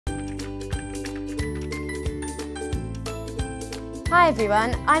Hi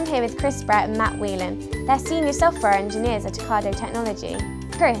everyone, I'm here with Chris, Brett and Matt Whelan. They're senior software engineers at Ocado Technology.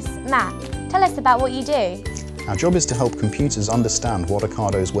 Chris, Matt, tell us about what you do. Our job is to help computers understand what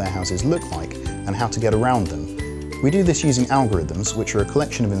Ocado's warehouses look like and how to get around them. We do this using algorithms, which are a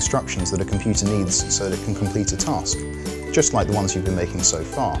collection of instructions that a computer needs so that it can complete a task, just like the ones you've been making so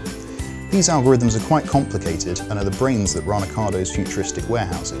far. These algorithms are quite complicated and are the brains that run Ocado's futuristic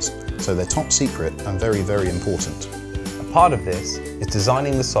warehouses, so they're top secret and very, very important. Part of this is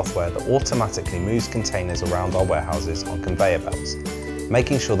designing the software that automatically moves containers around our warehouses on conveyor belts,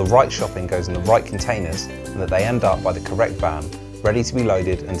 making sure the right shopping goes in the right containers and that they end up by the correct van, ready to be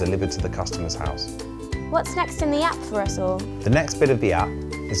loaded and delivered to the customer's house. What's next in the app for us all? The next bit of the app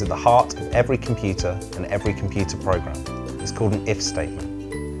is at the heart of every computer and every computer program. It's called an if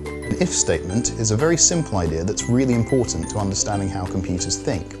statement. An if statement is a very simple idea that's really important to understanding how computers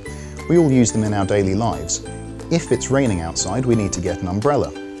think. We all use them in our daily lives. If it's raining outside, we need to get an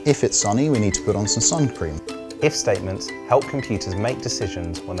umbrella. If it's sunny, we need to put on some sun cream. If statements help computers make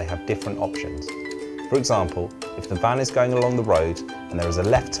decisions when they have different options. For example, if the van is going along the road and there is a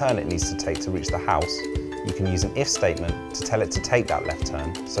left turn it needs to take to reach the house, you can use an if statement to tell it to take that left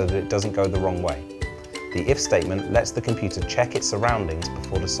turn so that it doesn't go the wrong way. The if statement lets the computer check its surroundings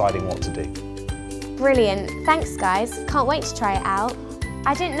before deciding what to do. Brilliant, thanks guys, can't wait to try it out.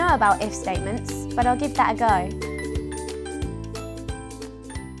 I didn't know about if statements, but I'll give that a go.